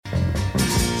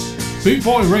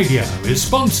Bootboy Radio is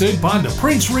sponsored by the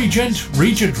Prince Regent,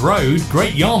 Regent Road,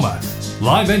 Great Yarmouth.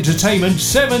 Live entertainment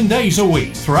 7 days a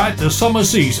week throughout the summer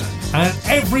season and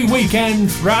every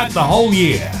weekend throughout the whole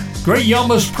year. Great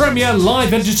Yarmouth's premier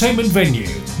live entertainment venue,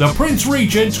 the Prince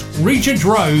Regent, Regent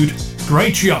Road,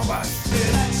 Great Yarmouth.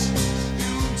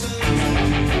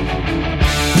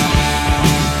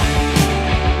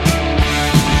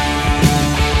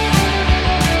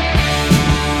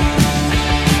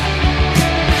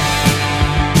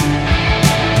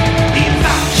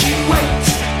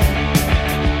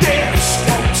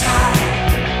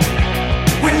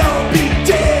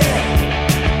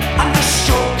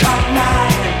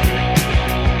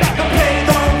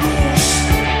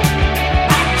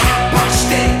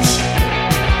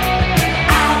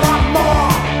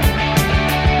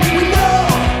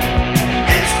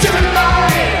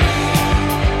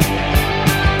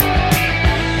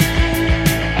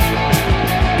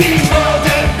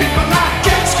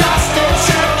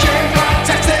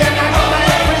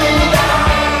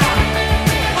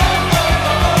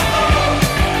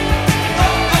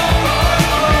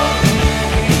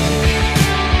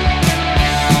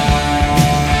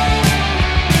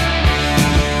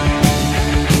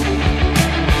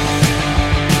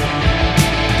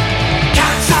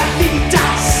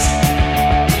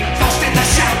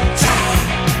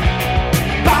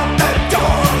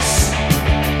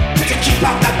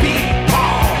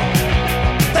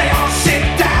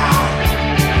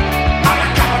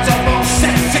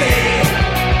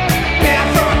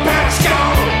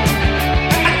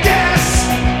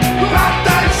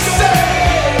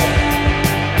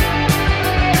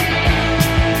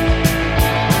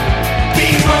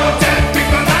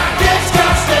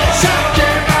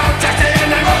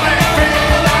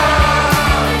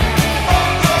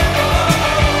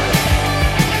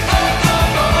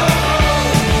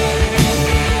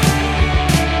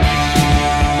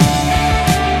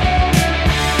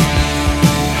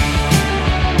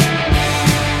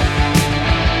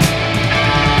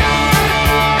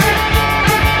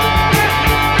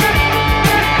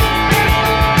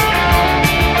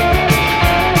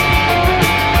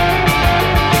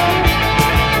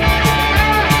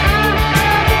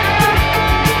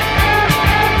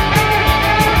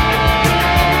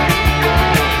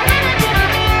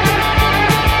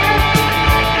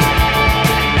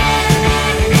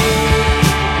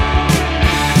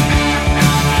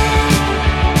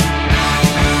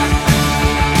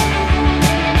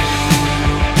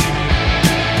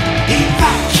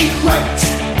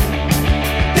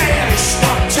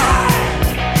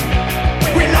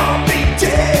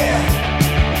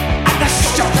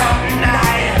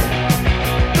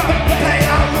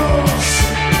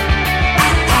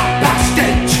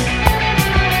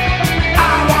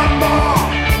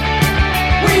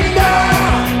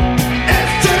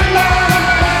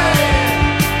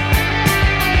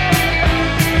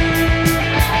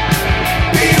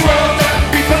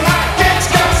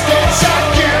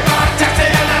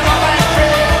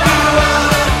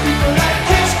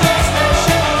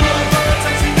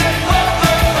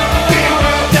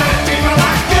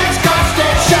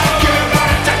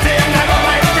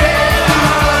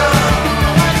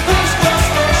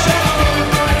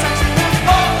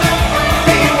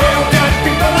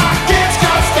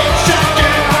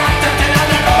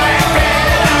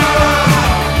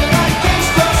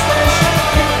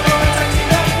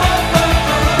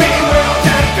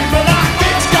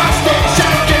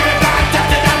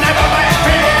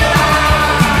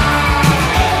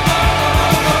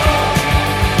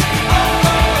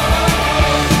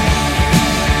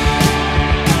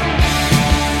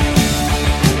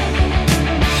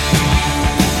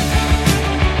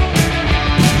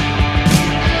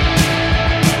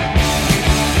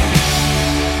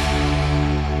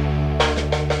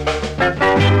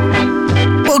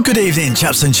 Good evening,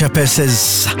 chaps and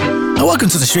chapesses, and welcome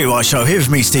to the Streetwise show here with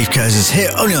me, Steve Curzes, here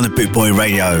only on the Bootboy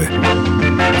Radio.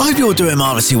 I hope you're all doing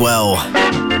marvellously well.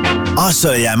 I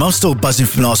certainly am. I'm still buzzing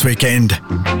from last weekend.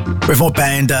 With my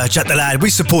band, Jack the Lad, we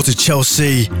supported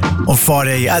Chelsea on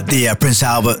Friday at the Prince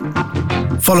Albert,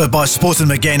 followed by supporting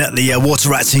them again at the Water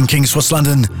Rats in King's Cross,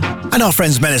 London, and our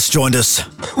friends Menace joined us. 1,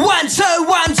 2, 1, 2. 1, 2,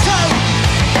 1,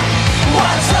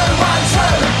 2.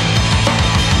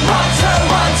 1, 2,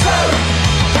 1, 2.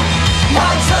 1, 2, 1, 2. 1,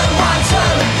 2, 1, 2.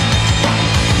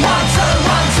 1, 2,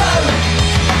 1, 2.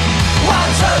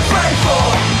 1, 2, 3,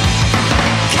 4.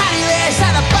 Can you hear us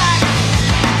at the back?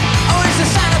 Or is the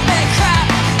sound a bit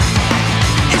crap?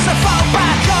 Is the phone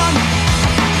back on?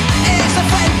 Is the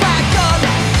phone back on?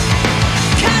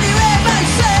 Can you hear me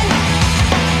sing?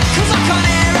 'Cause I can't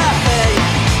hear a thing.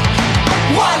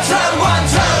 1, 2, 1,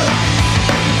 2.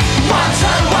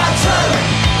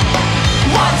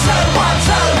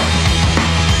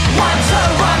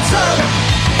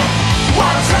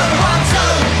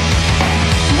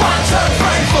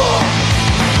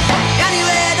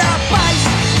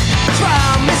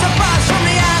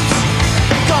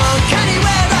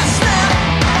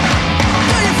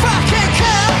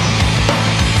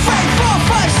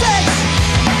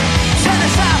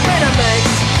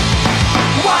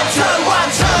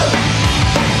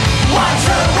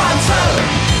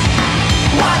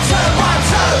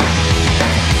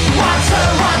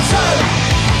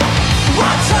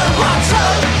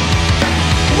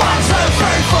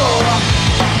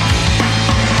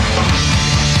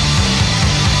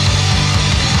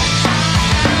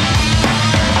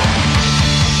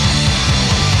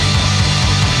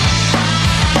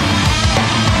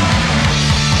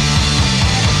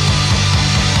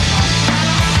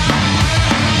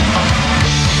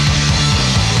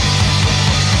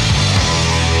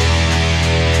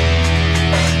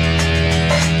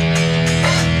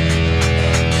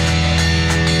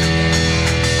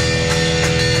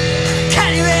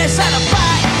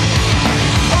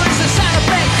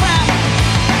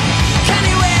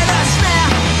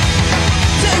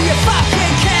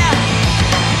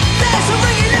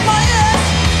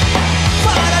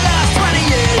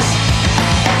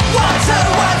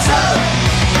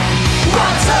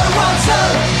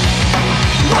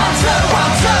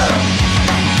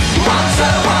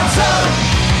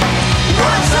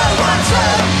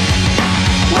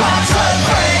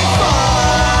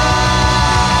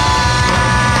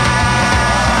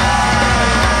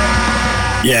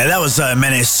 was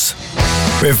Menace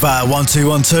with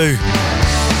 1212.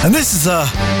 And this is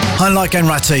Unlike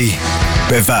Enrati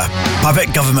with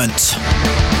Puppet Government.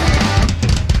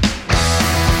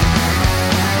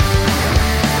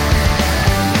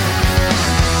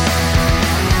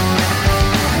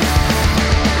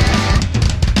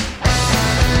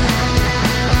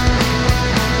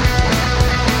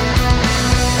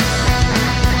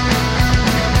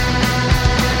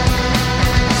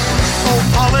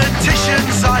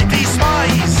 Politicians I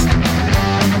despise.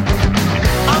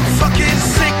 I'm fucking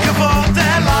sick of all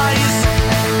their lies.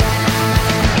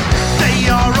 They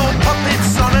are all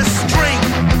puppets on a string.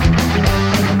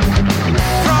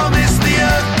 Promise the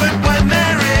earth, but when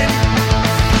they're in,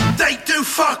 they do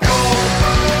fuck all.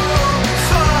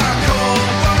 Fuck all.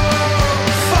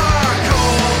 Fuck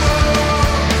all.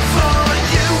 For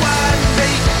you and me,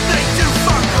 they do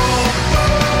fuck all.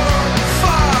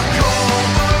 Fuck all.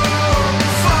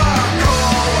 Fuck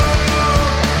all.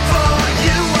 For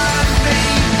you and me.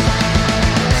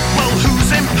 Well,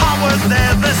 who's in power?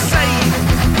 They're the same.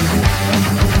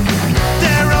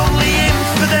 They're only in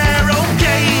for their own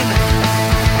gain.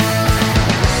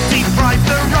 Deprive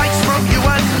the rights from you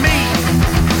and me.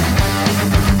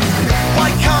 Why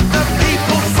can't the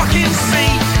people fucking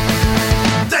see?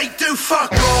 They do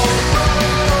fuck all.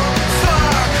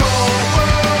 Fuck all.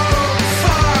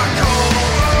 Fuck all.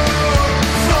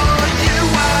 For you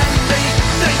and me,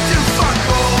 they do fuck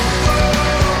all.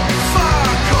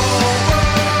 Fuck all.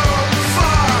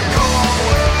 Fuck all.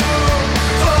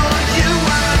 For you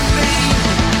and me.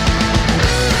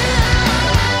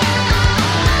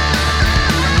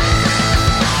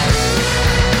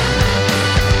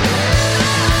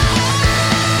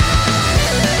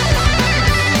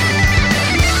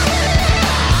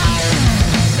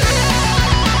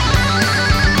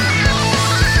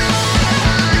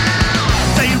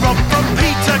 They rob from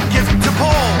Peter, give to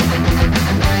Paul.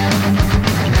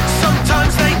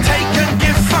 Sometimes they take and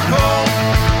give fuck all.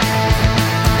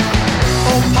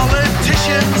 All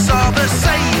politicians are the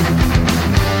same.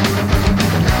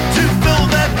 To fill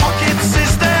their pockets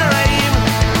is their aim.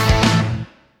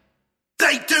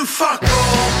 They do fuck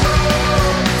all.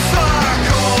 Fuck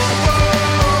all.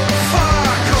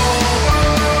 Fuck all.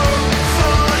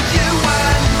 For you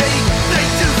and me, they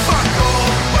do fuck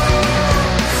all.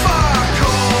 Fuck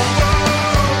all.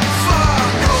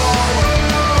 Fuck all.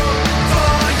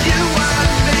 For you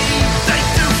and me, they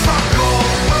do fuck all.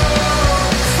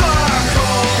 Fuck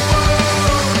all.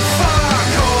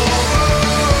 Fuck all.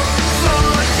 For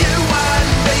you and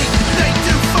me, they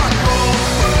do fuck all.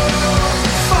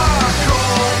 Fuck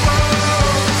all.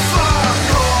 Fuck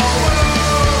all.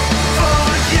 For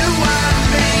you and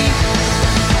me.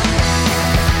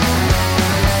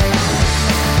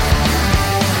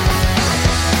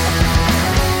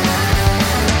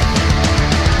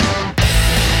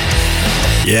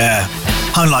 Yeah,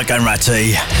 Unlike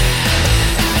Enrati.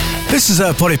 This is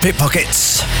Polly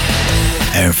Pickpockets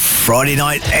and Friday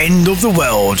night End of the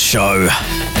World show.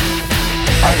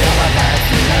 I got a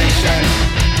vaccination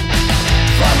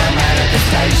from a man at the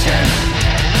station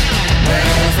when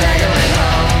I was staggering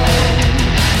home.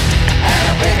 And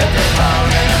I pick up the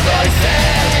phone and a voice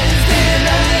says, do you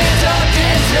know who you're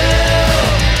talking to?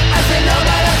 I said, no,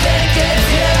 but I think it's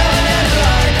you. And then the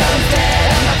line comes dead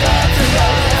and my thoughts are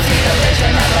low. I see a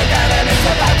vision of a gun and it's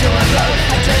about to implode.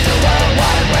 I turn to World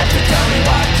Wide Web to tell me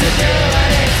what to do.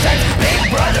 And it says, Big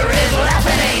Brother is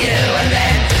laughing at you. And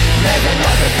then there's a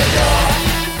knock at the door.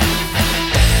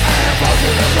 And I fall to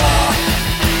the floor.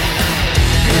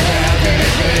 Who the hell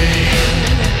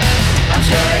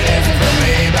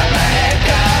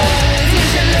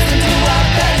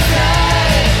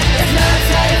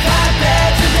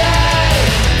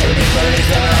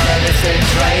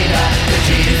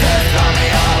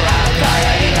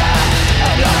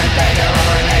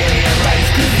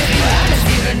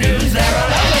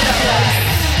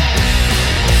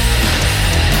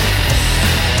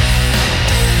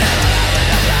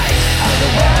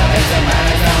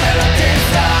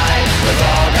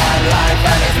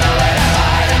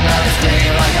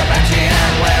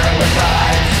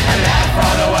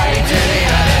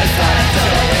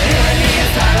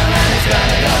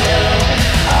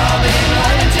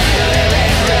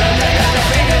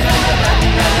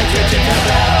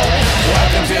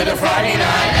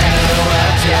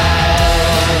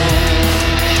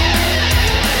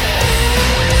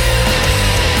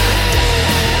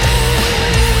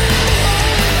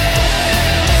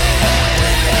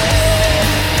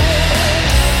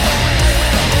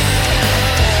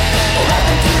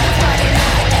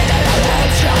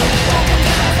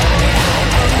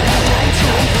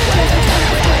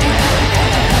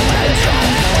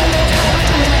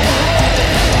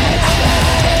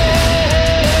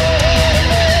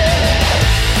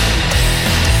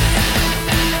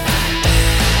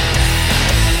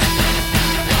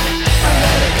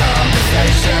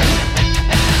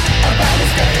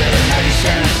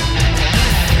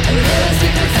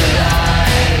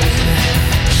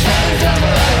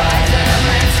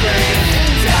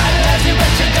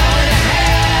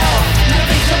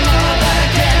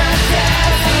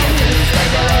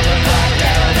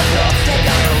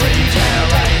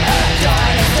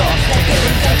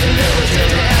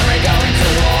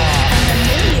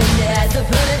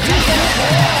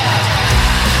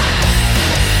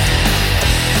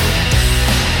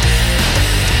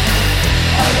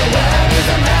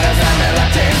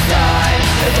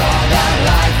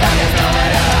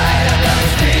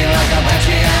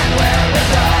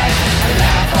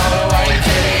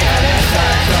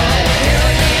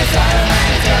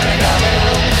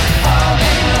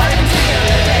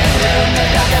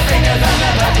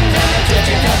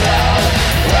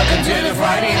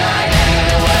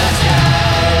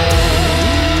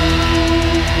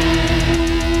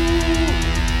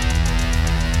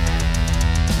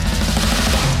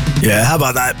how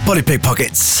about that? Body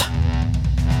Pickpockets.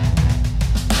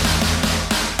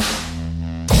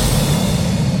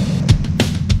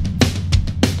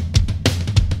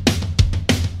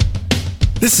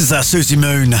 This is our Susie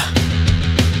Moon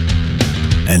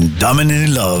and Diamond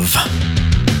in Love.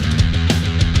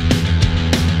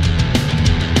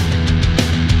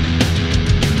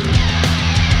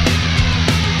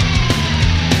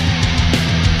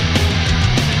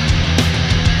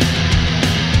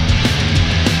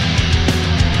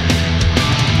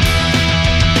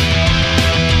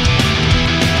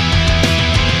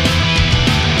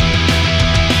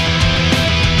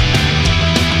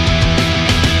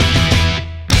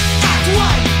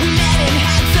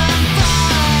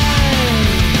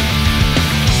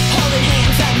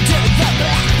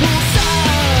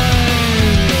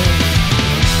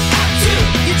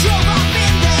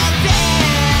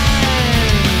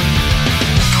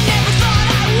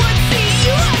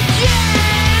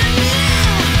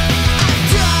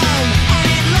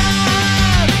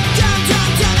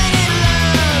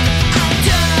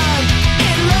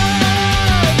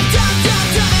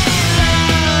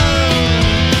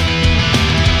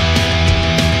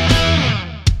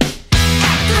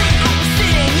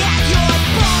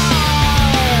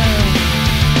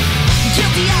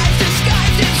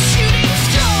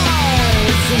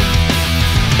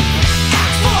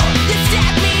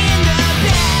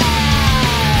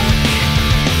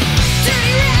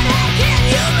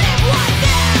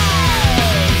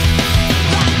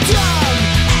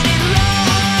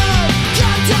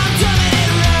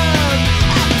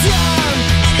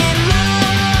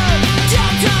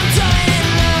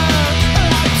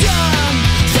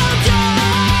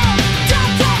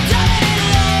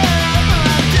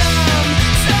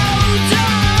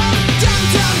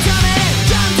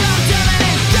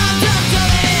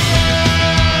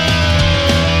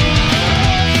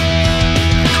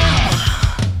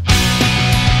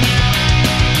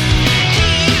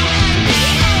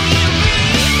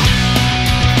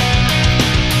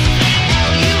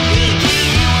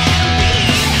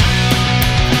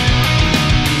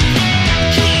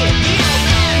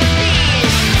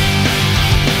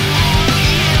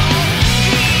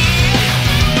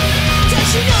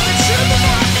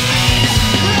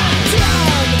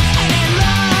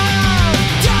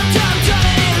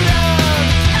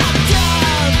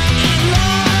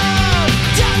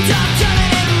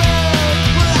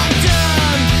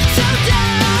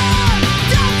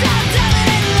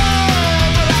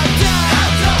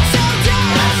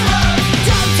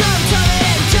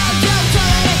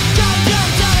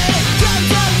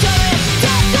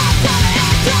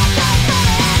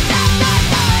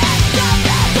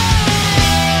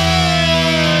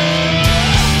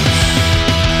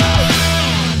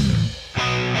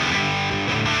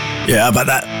 Yeah, how about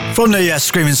that? From the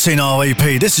Screaming Senile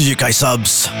EP, this is UK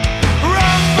Subs.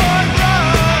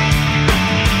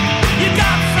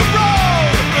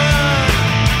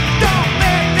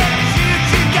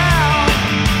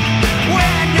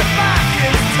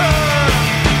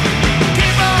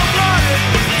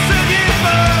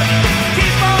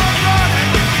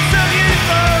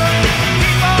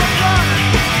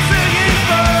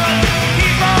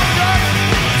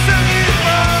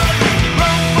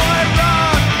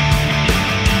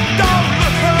 Don't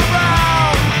look around.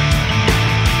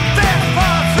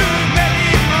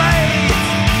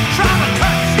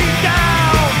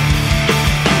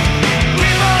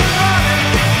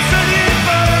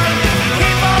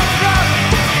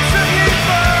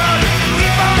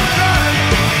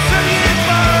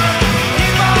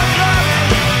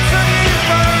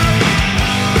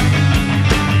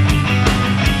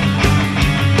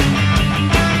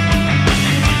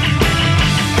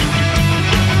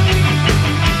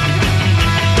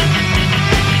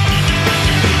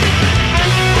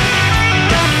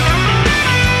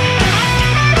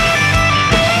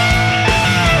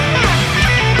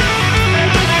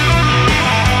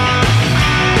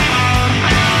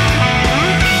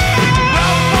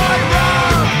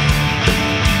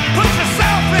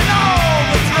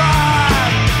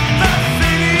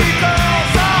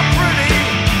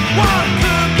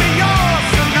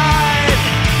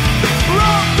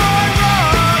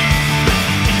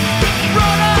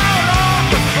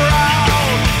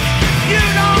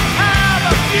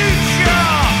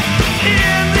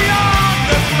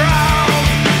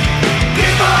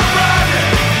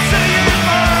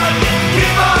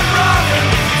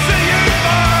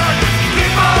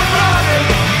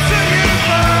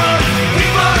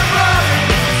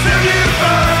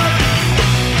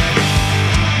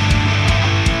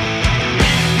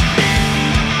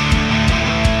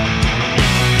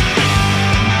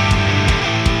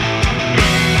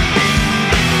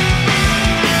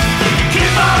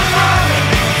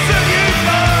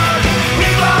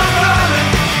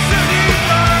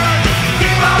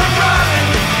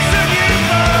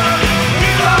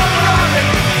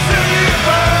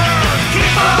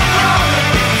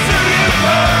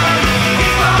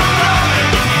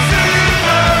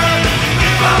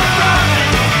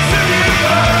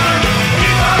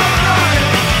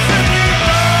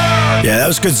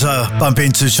 was good to bump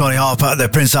into Johnny Harper at the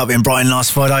Prince Albert in Brighton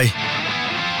last Friday.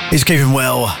 He's keeping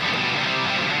well.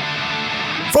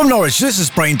 From Norwich, this is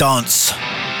Brain Dance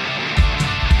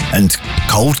and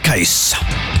Cold Case.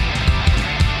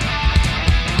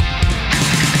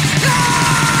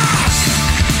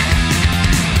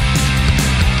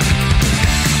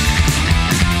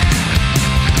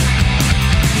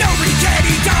 Nobody cared,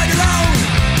 he died alone.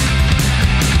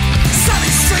 Sunny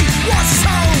Street was his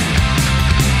home.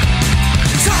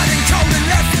 Tired and cold and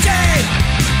left for dead.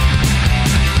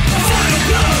 A final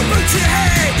blow, boot to the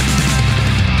head.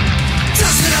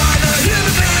 Just another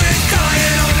human being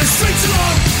dying on the streets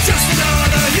alone. Just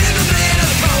another human being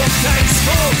of cold case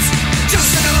corpse.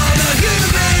 Just another human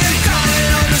being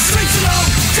dying on the streets alone.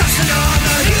 Just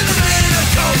another human being of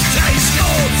cold case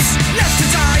corpse. Left to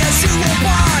die as you walk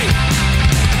by.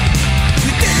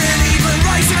 You didn't even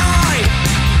raise an eye.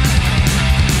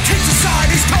 Kicked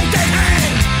aside his cold dead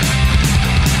hand.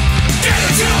 Get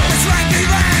a job, it's Randy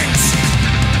Rants.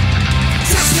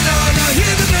 Just another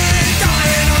human being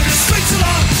dying on the streets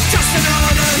alone. Just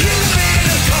another human being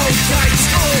of cold case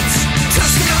corpse.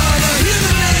 Just another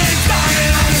human being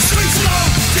dying on the streets alone.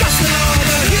 Just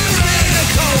another human being of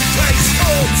cold case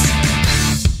corpse.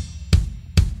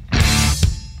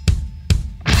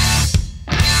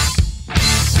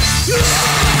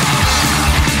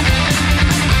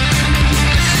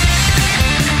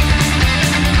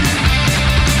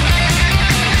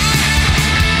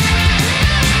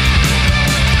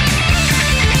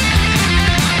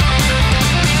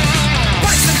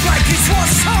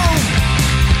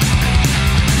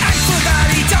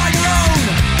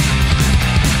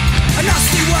 A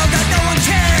nasty world that no one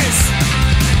cares.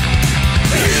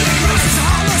 The human race is a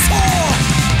harmless whore.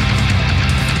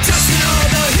 Just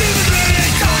another human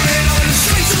being dying on the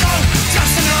streets alone.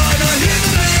 Just another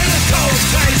human being of cold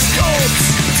case corpse.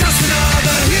 Just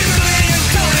another human being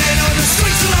dying on the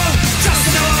streets alone. Just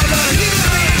another human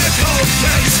being of cold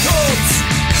case corpse.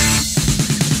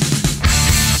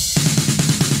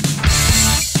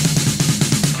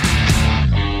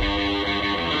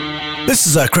 This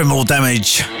is a Criminal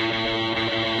Damage.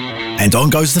 And on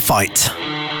goes the fight.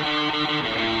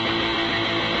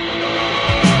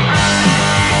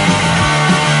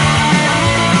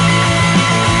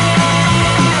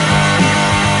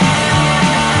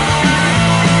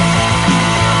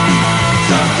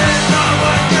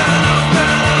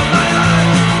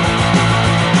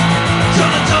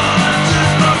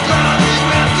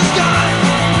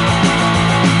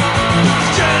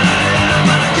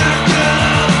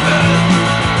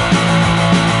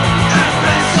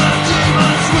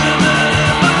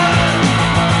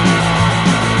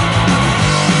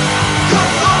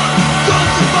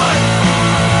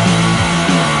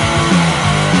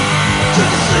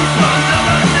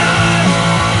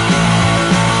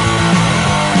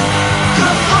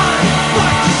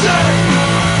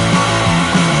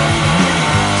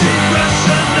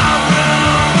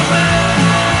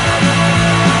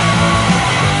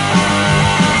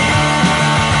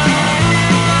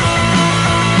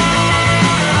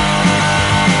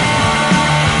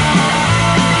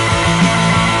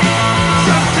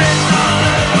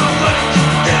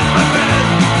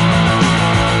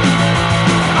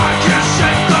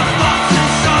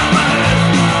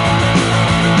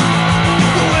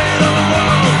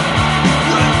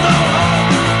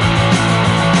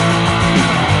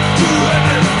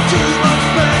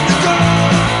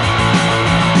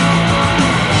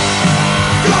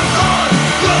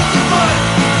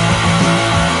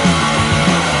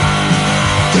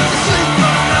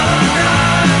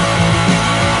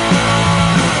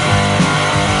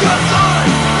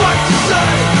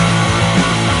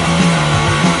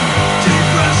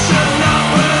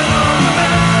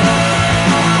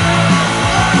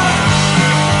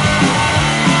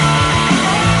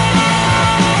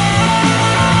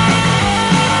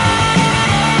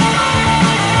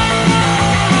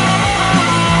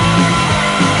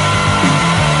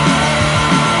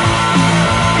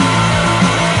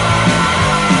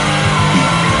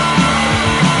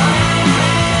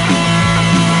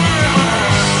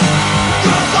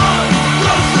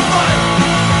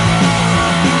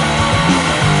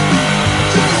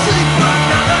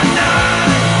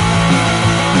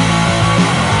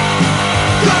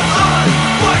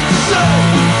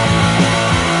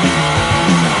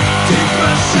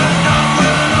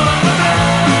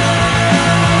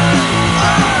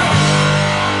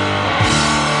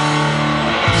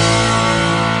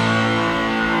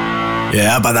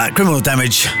 Yeah, how about that? Criminal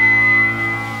Damage.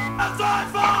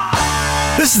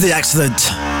 This is The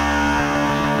Accident.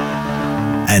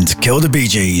 And Kill the Bee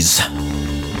Gees.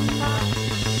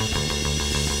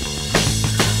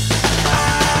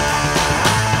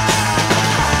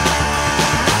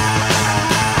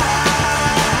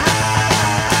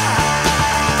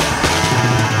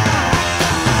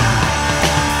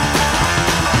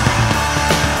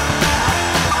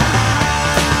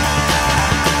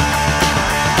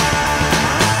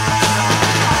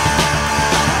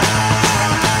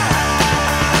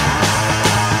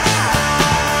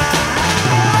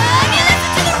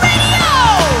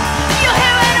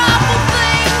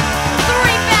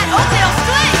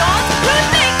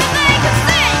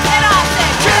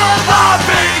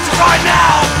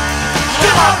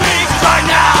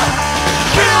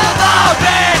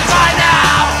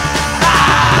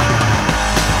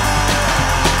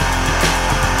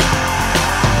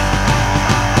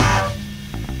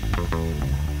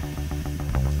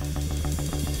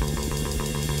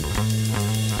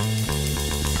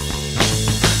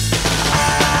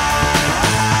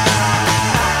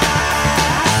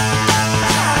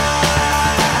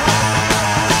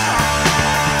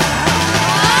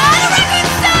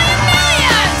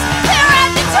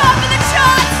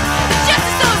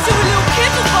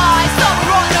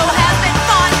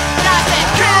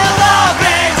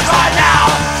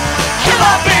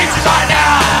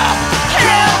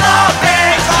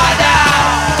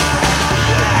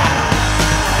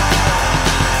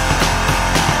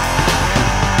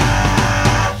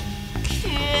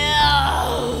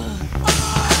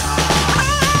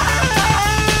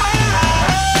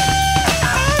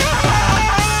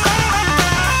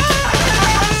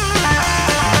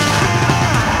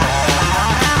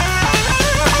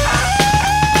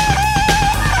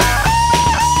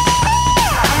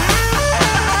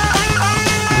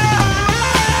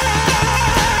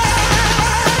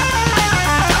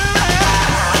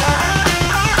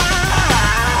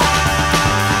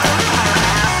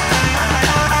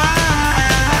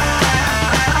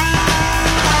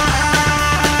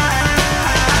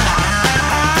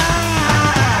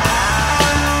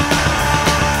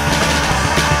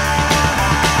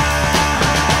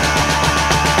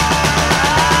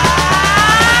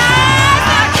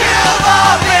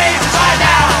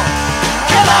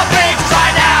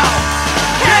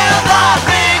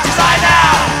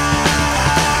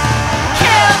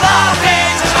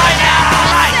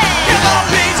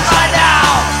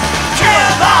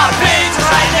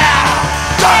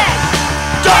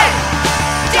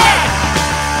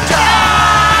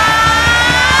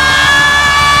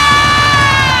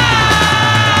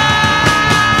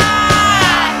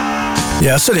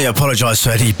 Yeah, I certainly apologise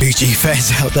for any BG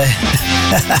fans out there.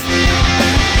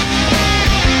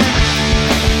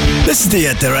 This is the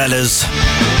Derellas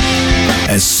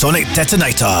and Sonic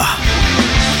Detonator.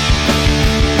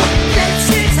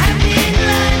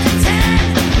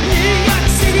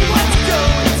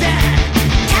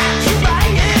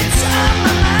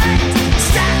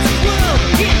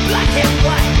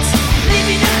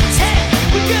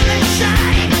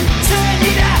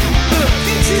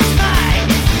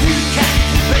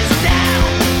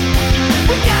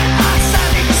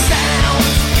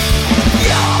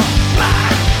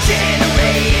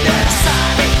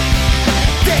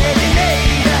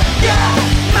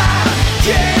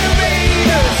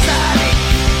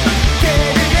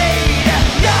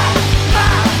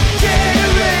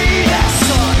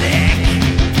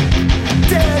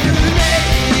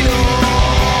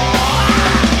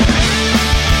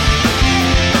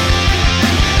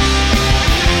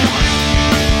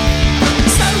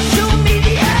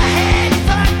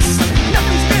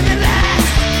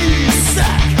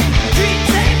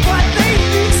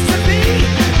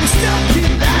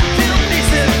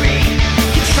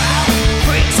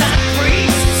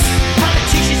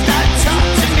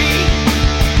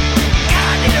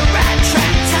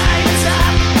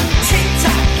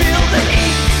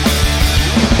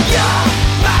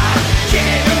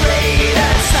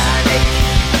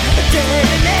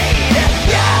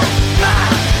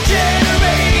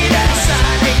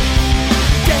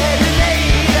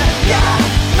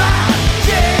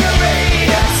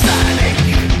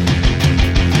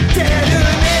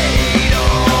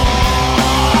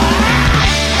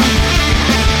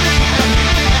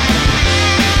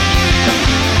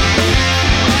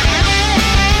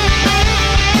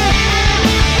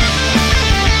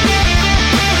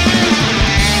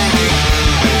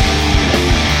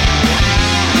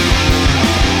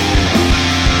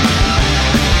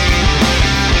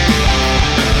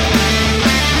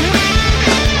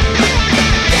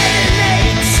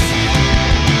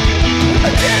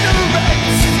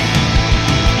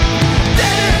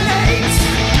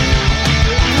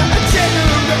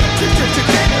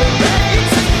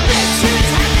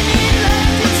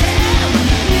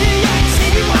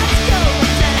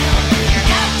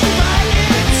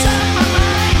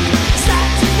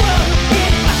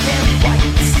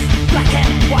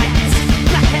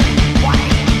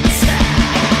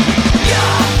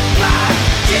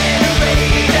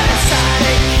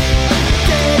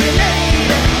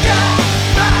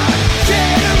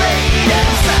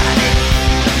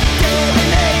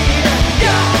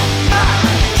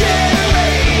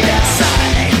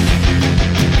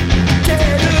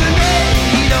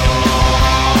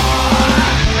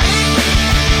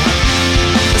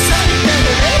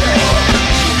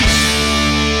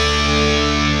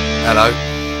 Hello,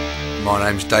 my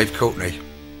name's Dave Courtney,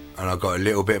 and I've got a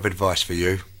little bit of advice for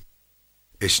you.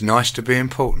 It's nice to be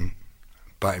important,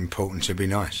 but important to be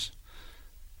nice.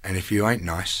 And if you ain't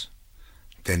nice,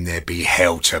 then there be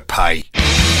hell to pay.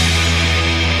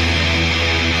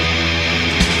 Down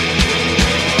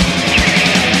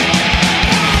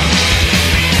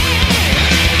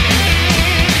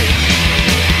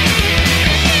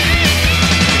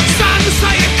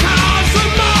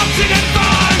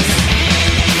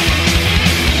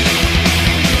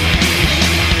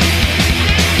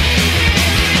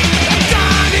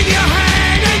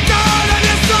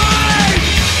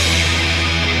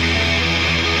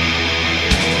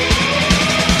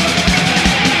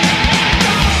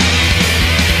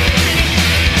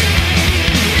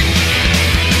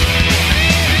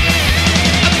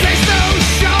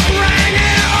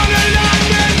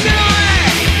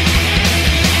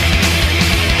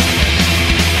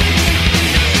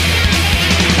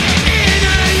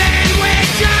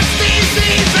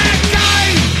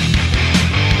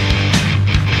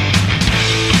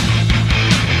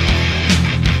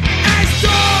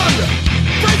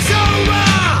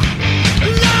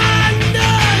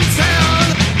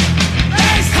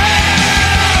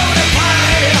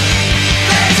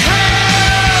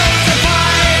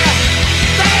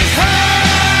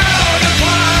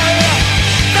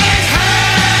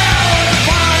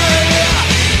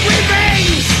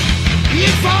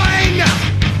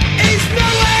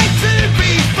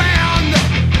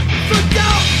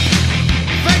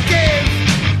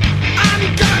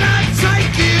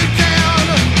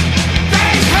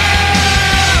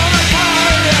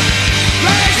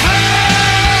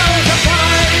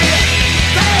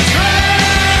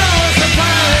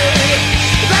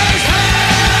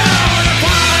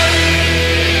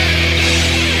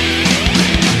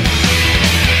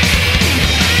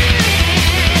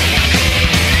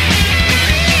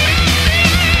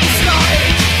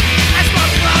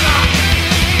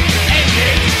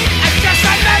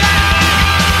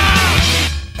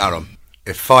Durham,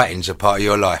 if fighting's a part of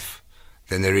your life,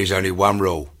 then there is only one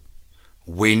rule.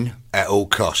 Win at all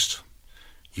cost.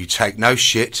 You take no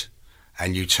shit,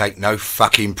 and you take no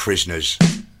fucking prisoners.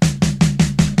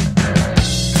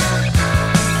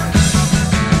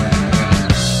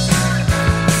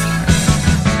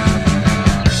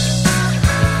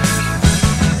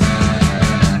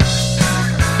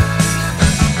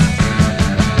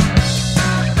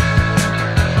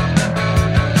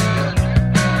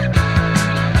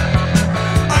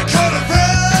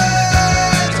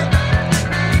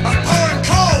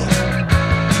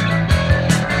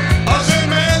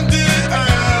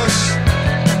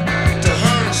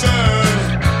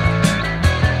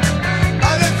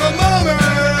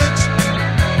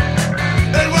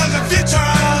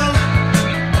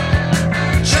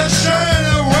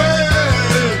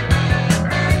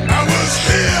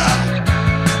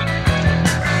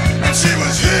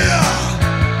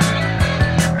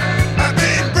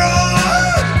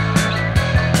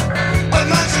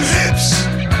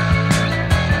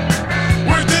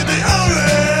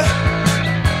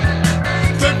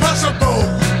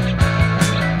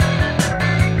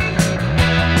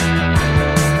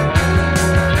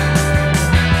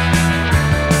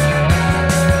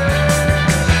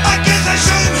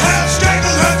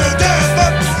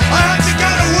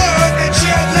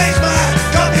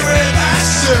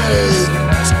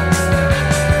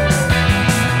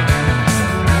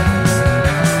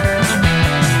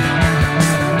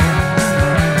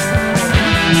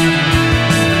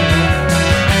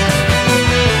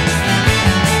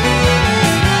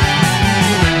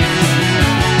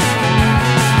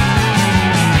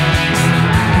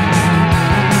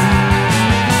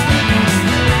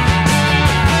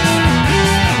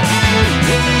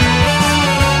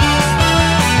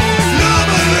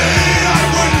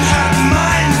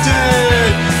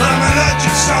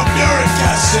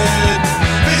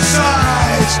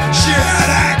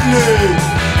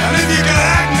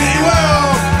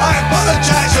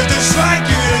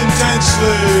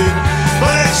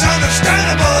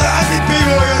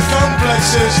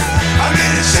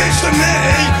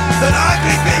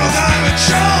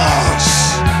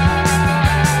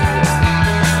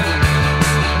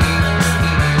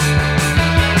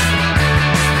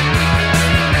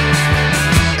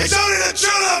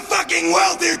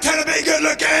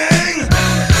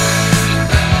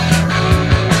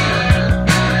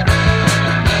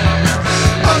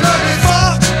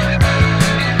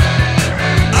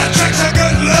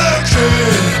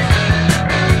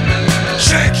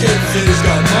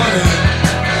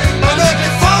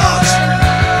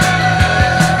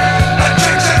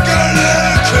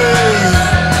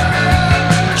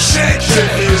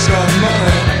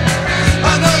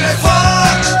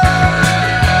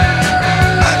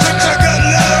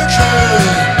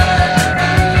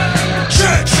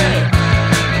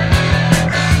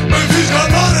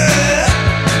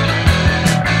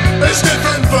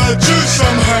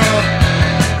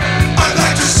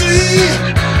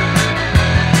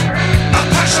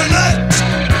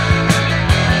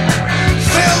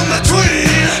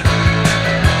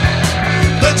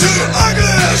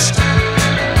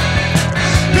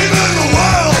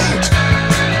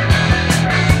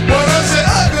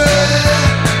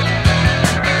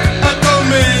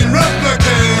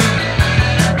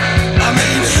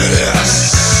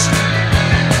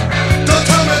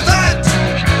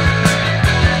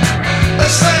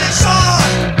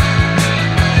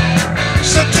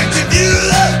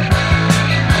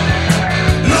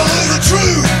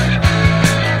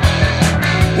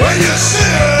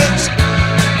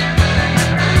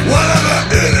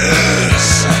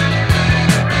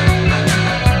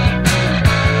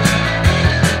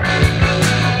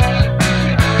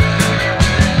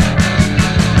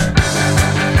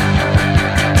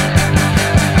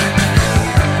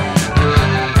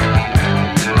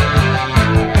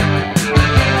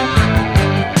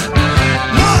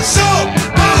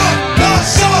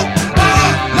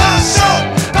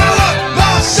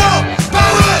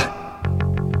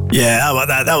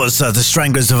 That was the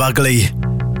Stranglers of Ugly,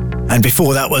 and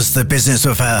before that was The Business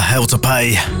with Hell to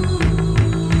Pay.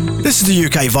 This is the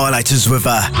UK Violators with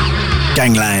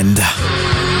Gangland.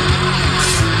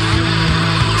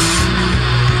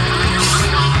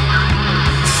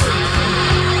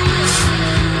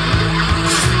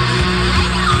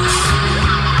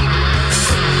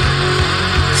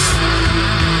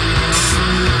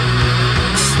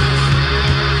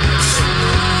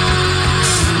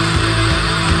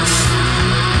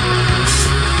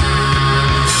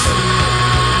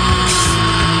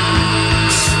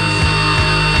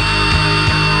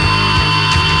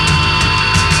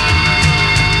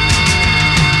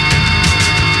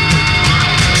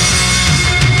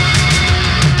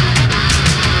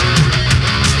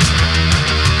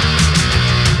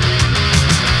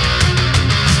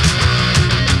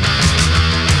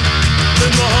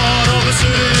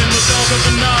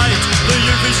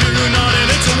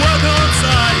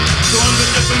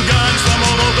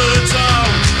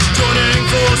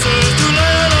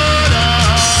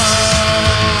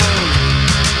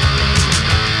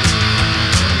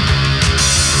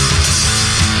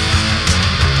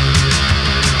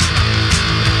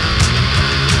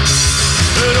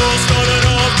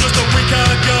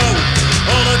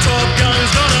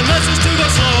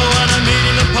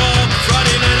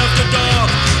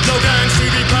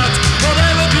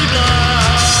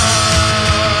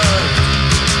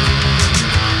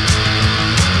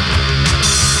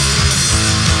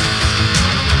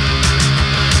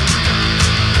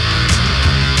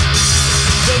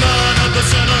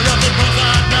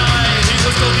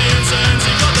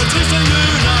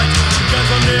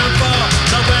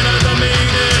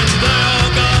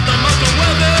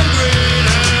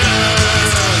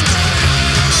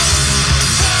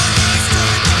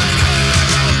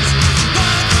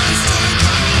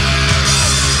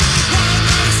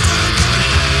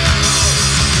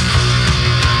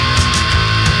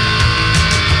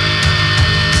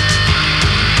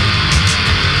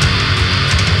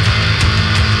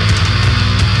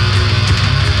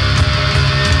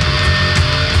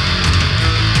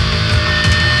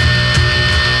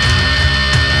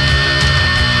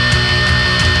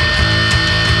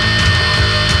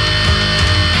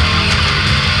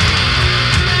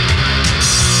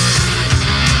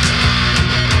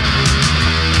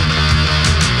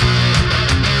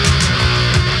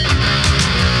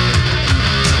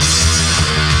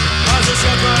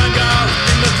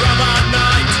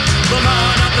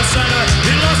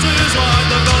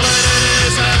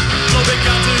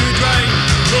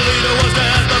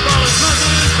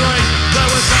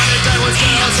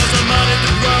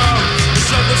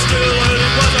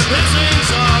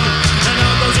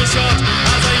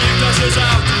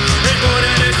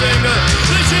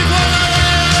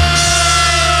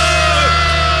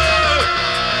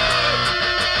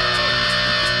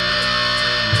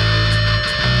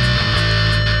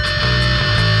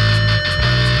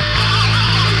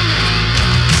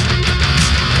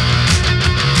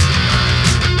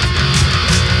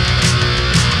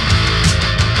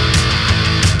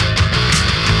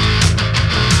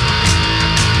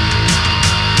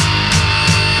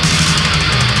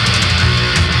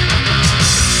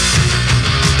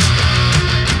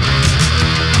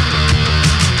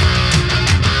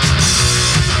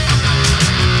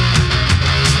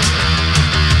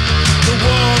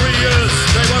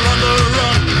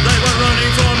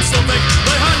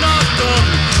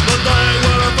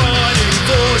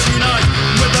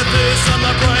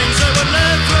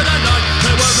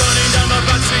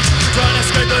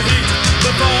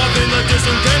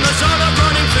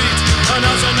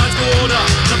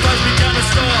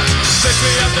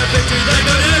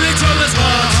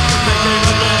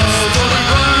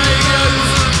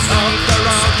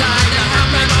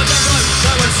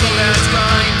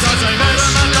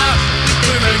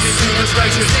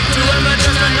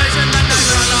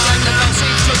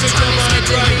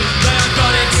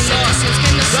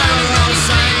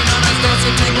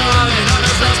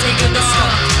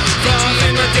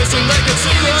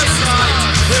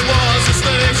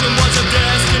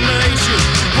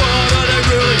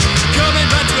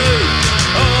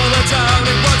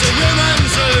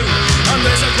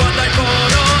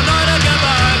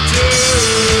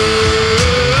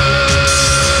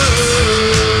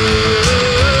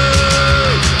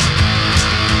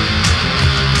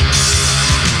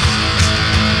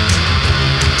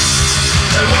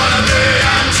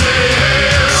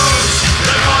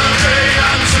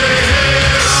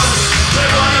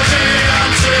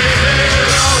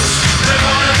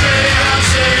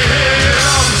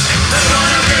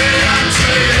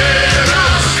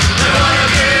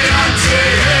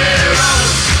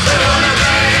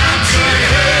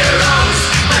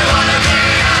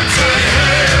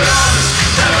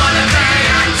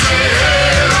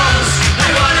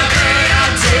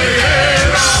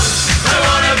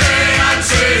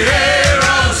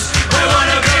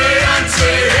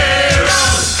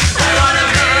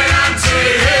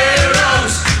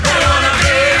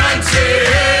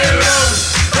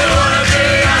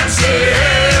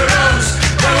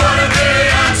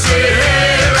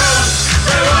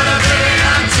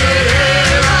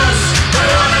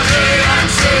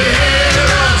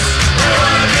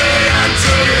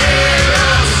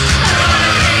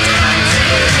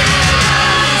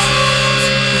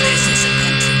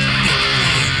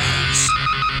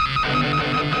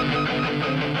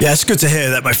 Yeah, it's good to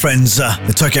hear that my friends,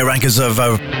 the Tokyo Rankers, have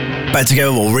back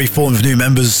together or reformed with new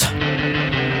members.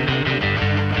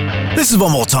 This is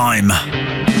One More Time.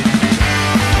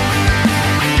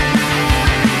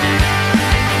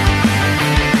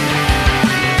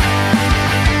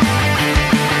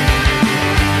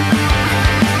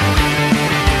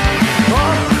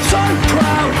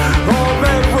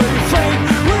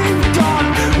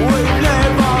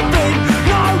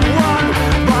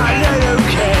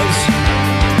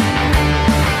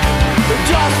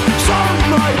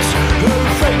 Who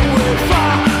think we're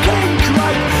fucking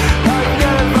great, I've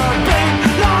never been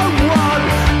no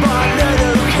one.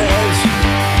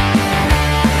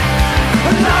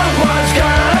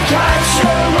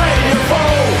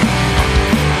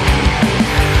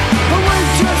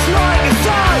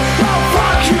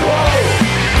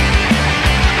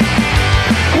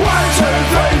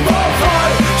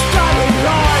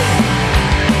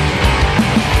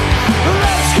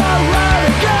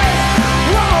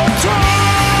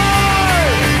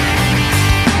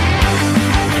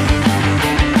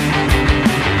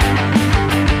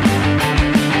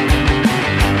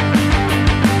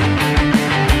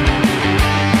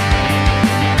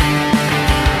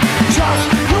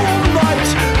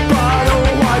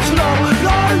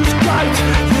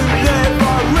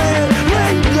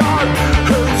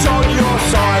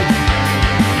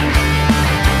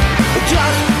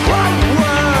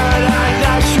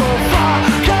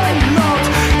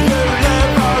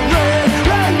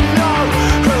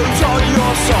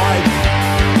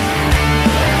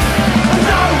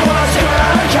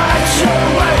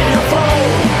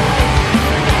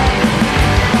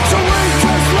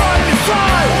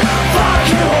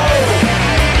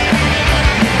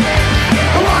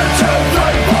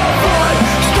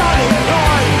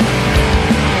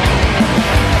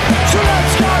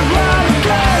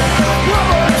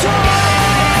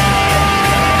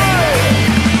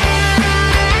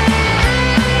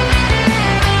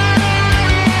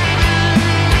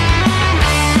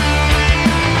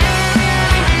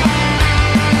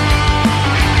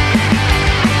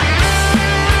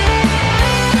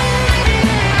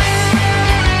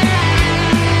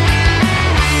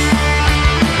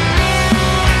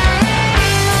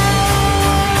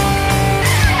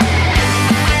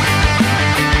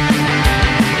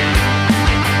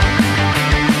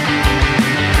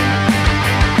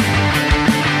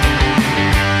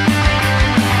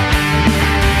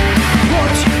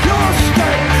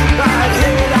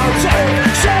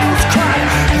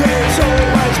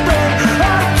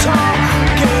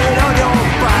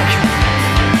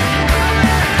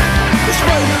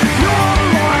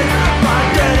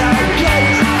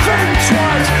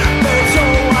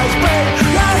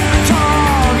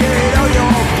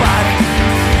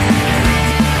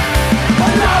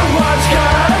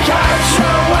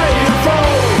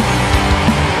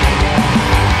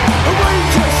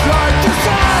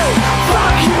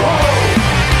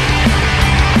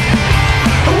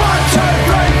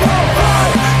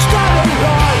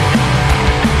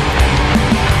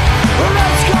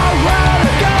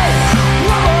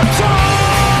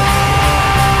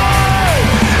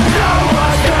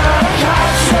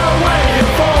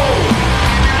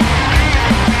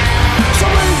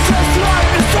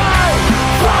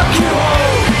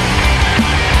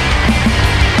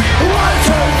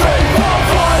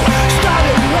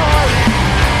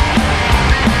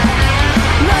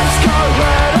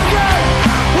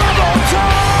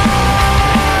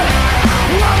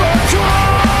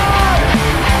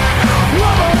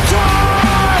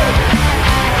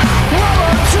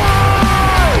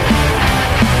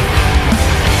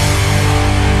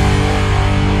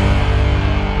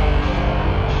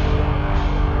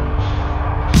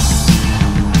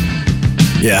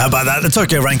 Yeah, how about that? The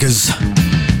Tokyo Rankers.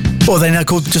 Or they're now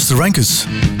called just the Rankers.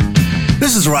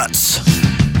 This is Rats.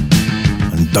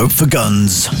 And Dope for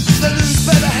Guns. The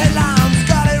newspaper headlines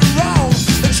got it wrong.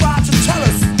 They tried to tell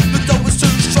us the dope was too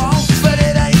strong, but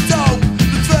it ain't dope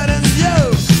that threatens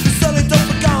you. It's selling dope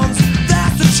for guns,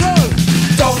 that's the truth.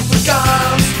 Dope for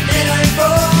guns, it ain't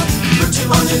fun. Put you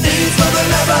on your knees for the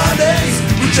Lebanese.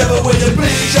 Whichever way you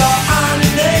please, you're on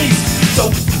your knees.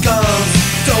 Dope for guns,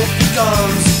 dope for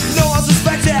guns. No one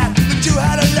suspected that you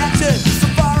had elected so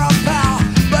far up power,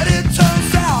 but it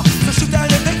turns out to shoot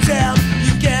down your victim.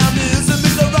 You can't miss and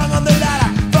be so wrong on the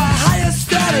ladder for higher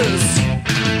status.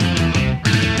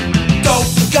 Dope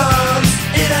for guns,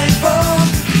 it ain't fun.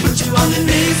 Put you on your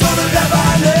knees for the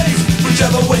Lebanese.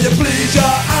 Whichever way you please, you're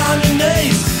on your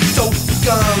knees. Dope for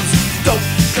guns, dope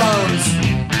for guns.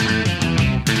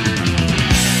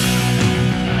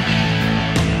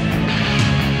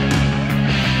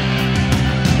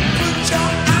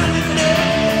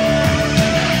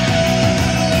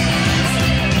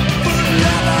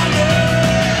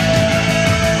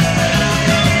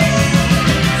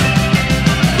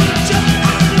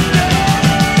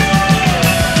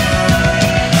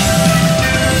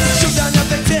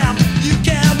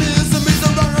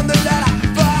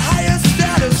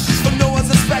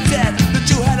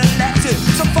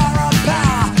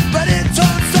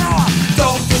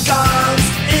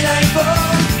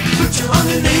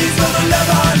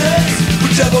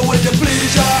 Whichever way you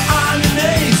please, you're on your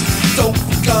knees. Dope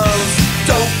for guns,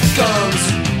 dope for guns.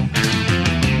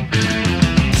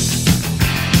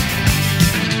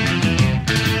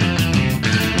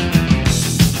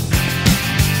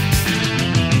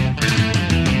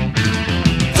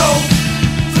 Dope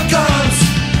for guns,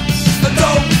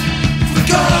 dope for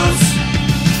guns,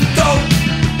 dope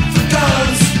for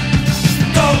guns,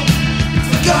 dope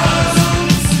for guns, dope for guns.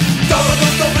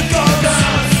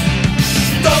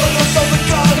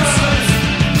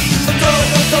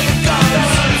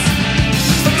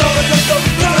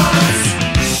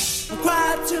 I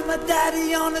cried to my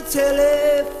daddy on the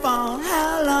telephone.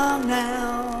 How long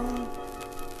now?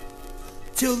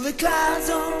 Till the clouds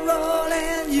unroll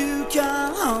and you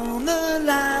come on the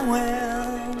line.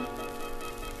 Well,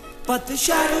 but the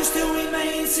shadow still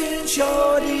remains in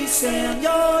your descent,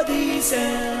 your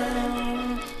descent.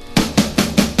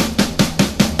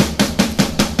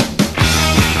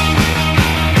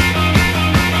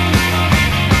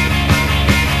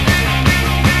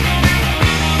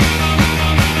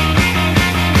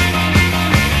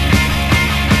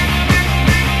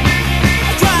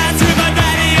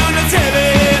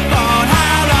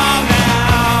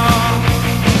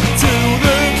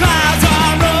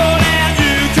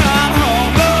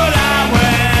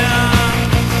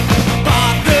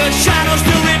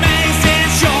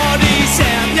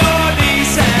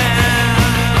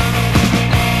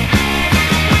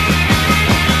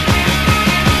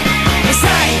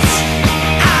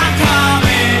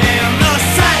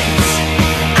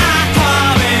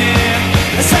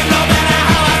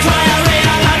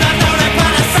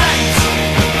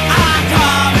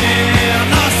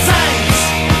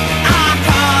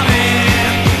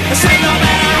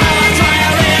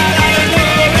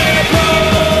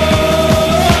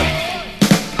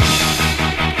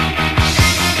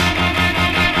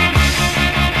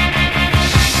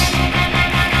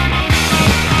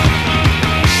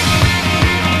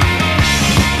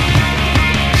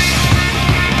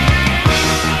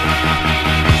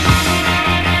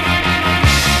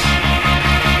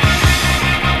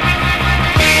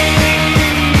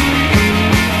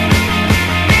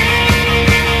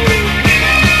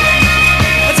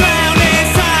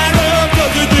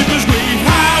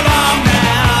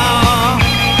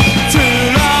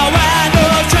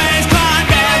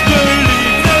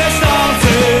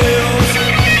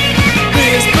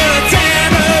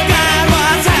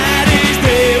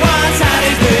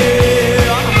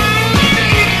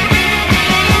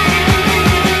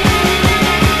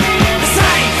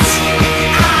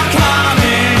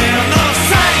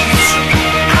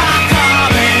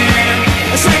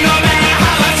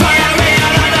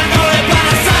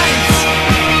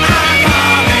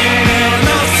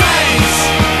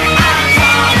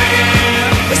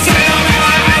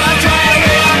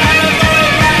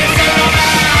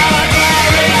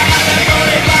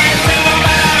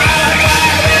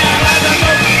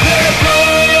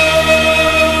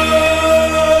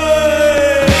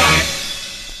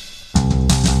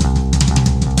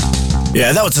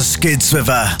 Yeah, that was the Skids with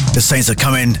The Saints Are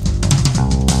Coming.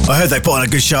 I heard they put on a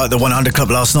good show at the 100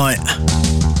 Club last night.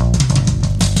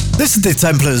 This is the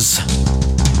Templars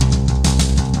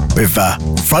with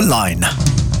Frontline.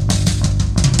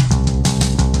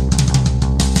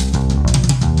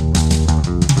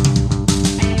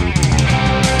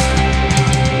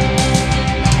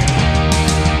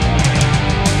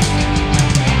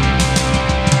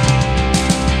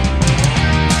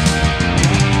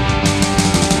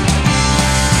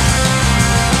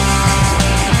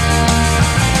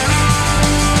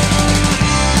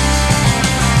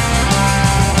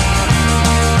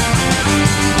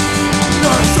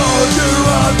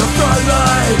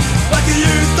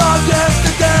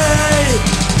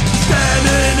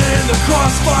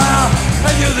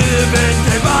 you're living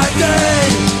day by day.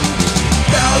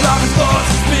 Now life is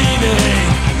lost its meaning.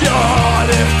 Your heart,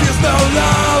 it feels no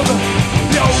love.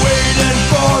 You're waiting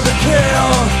for the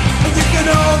kill, and you can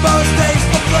almost taste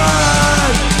the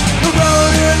blood. The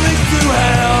road it leads to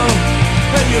hell,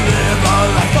 and you live a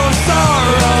life of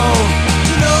sorrow.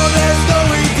 You know there's no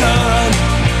return,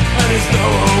 and there's no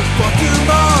hope for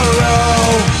tomorrow.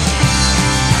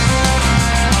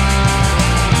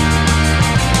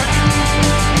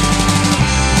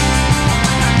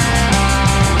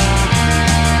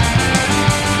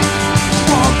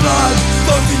 Blood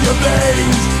flows in your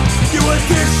veins. You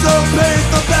anticipate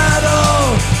the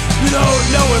battle. You don't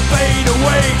know if fate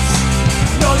awaits,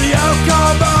 nor the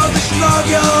outcome of the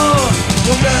struggle.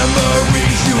 The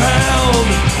memories you held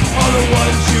are the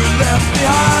ones you left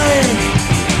behind,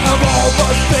 have all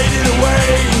but faded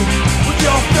away with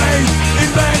your faith in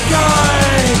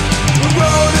mankind. The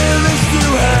road it leads to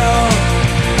hell,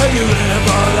 and you live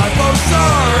a life of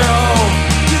sorrow.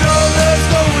 You know there's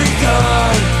no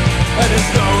return, and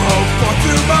there's no hope for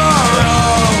tomorrow.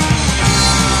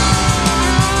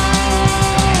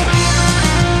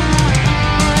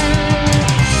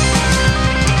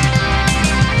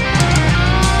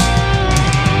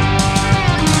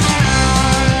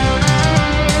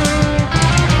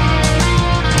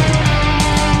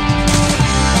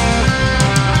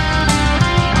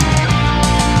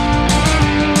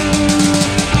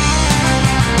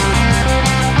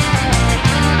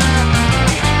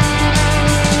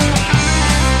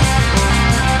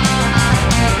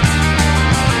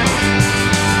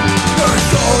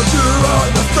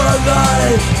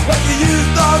 Like the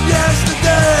youth of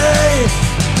yesterday,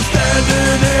 you're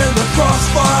standing in the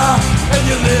crossfire, and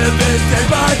you're living day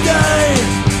by day.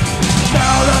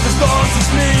 Now life has lost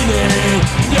its meaning.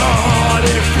 Your heart,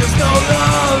 it feels no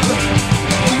love.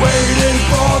 You're waiting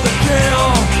for the kill,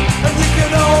 and you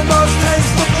can almost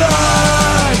taste the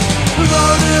blood. The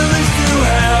road it leads to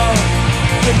hell,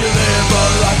 and you live a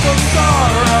life of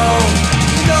sorrow.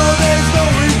 You know there's no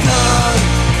return,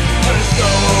 and there's no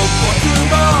hope for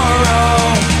tomorrow.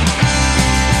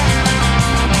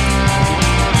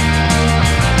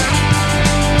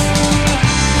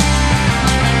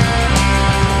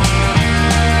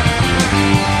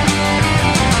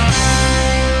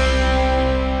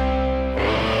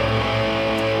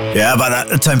 Yeah, how about that,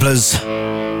 the Templars.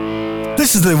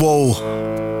 This is The Wall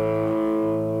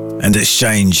and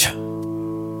Exchange.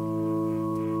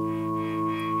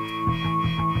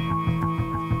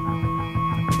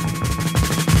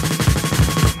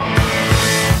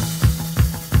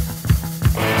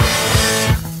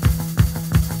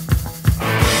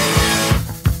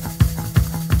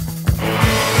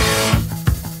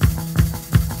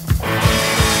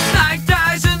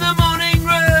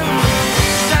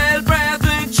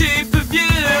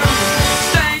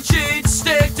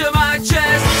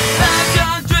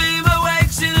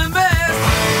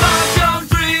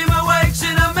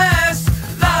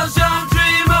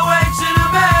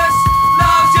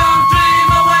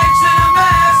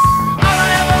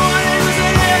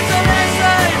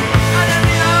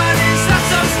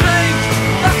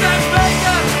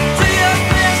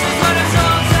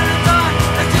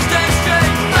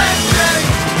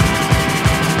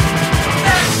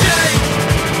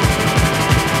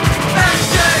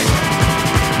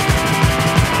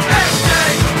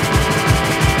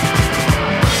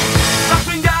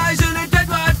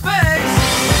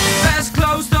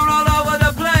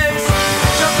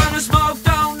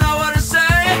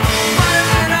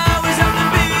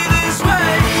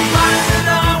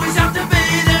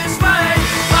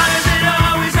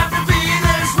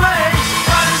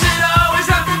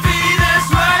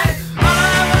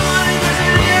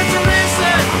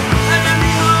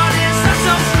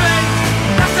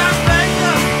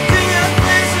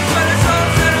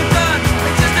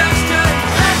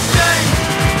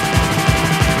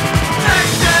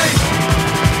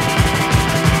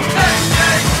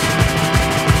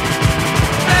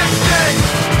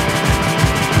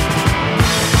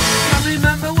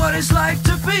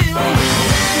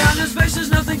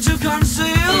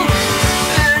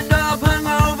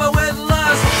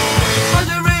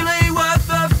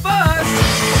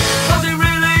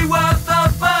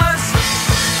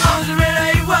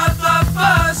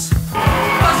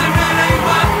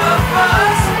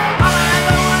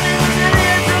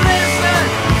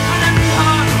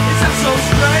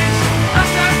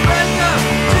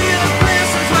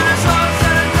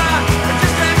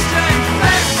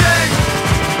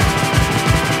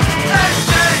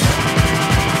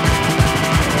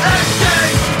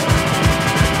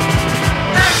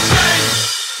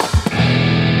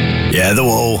 Yeah, The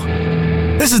Wall.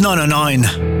 This is 909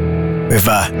 with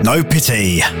No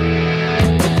Pity.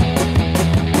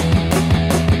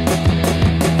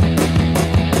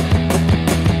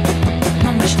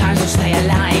 Not much time to stay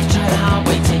alive. Try the hard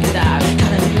way, take it out.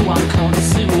 Got a new one called a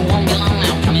zoo. Won't be long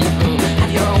now coming through.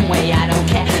 Have your own way, I don't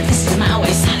care. This is my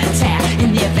way, solitaire.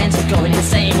 In the event of going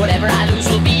insane, whatever I lose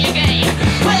will be a gain.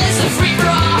 Well, it's a free for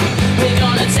all. We're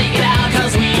gonna take it out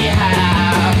 'cause we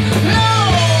have no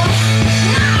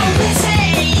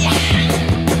pity.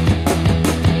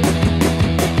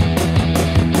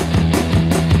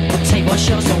 Take what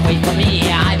shows, don't wait for me.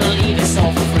 I believe it's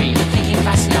all for free. Thinking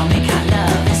fast now, make our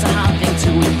love. It's a hard thing to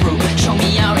improve. Show me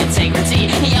your integrity.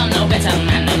 You're no better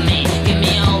man than me. Give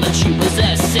me all that you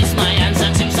possess. It's my answer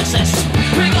to success.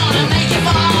 We're gonna make it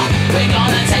fall. We're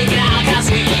gonna take it out 'cause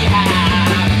we have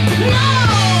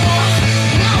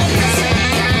no pity.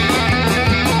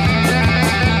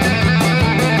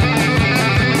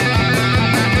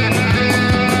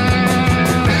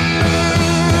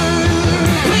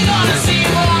 We're gonna see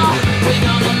it all. We're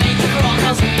gonna make it raw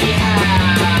 'cause we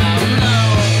have no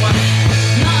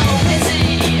pity.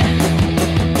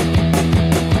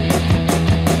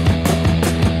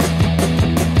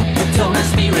 Don't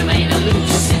ask me, remain aloof.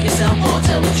 Seek yourself or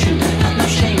tell the truth. Not no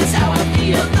shame, it's how I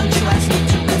feel. Don't you ask me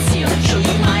to conceal. Show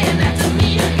you my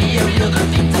anatomy. Be a real good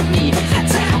thing to me. Had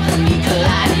to happen, we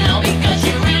collide now because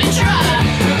you really tried.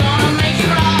 We're gonna make it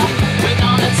raw. We're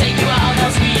gonna take you out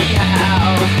 'cause we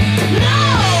have no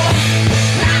pity.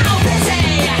 No pity.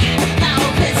 No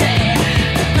pity.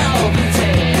 No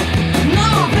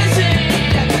pity.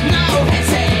 No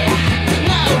pity.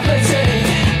 No pity.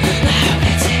 No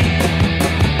pity.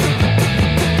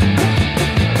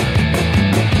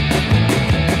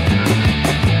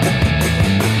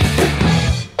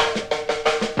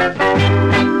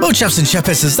 Well, chaps and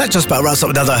chappesses, that just about wraps up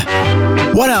another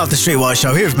 1 hour of the Streetwise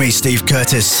show here with me, Steve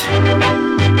Curtis.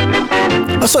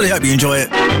 I certainly hope you enjoy it.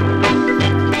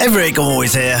 Every week I'm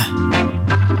always here.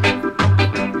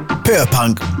 Pure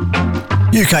punk,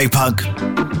 UK punk.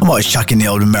 I might chuck in the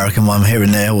old American one here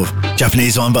and there, or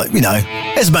Japanese one, but you know,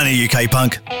 it's mainly UK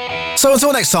punk. So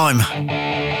until next time,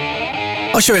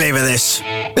 I'll show you leave with this.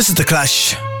 This is The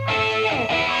Clash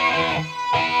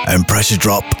and Pressure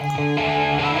Drop.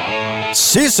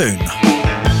 See you soon.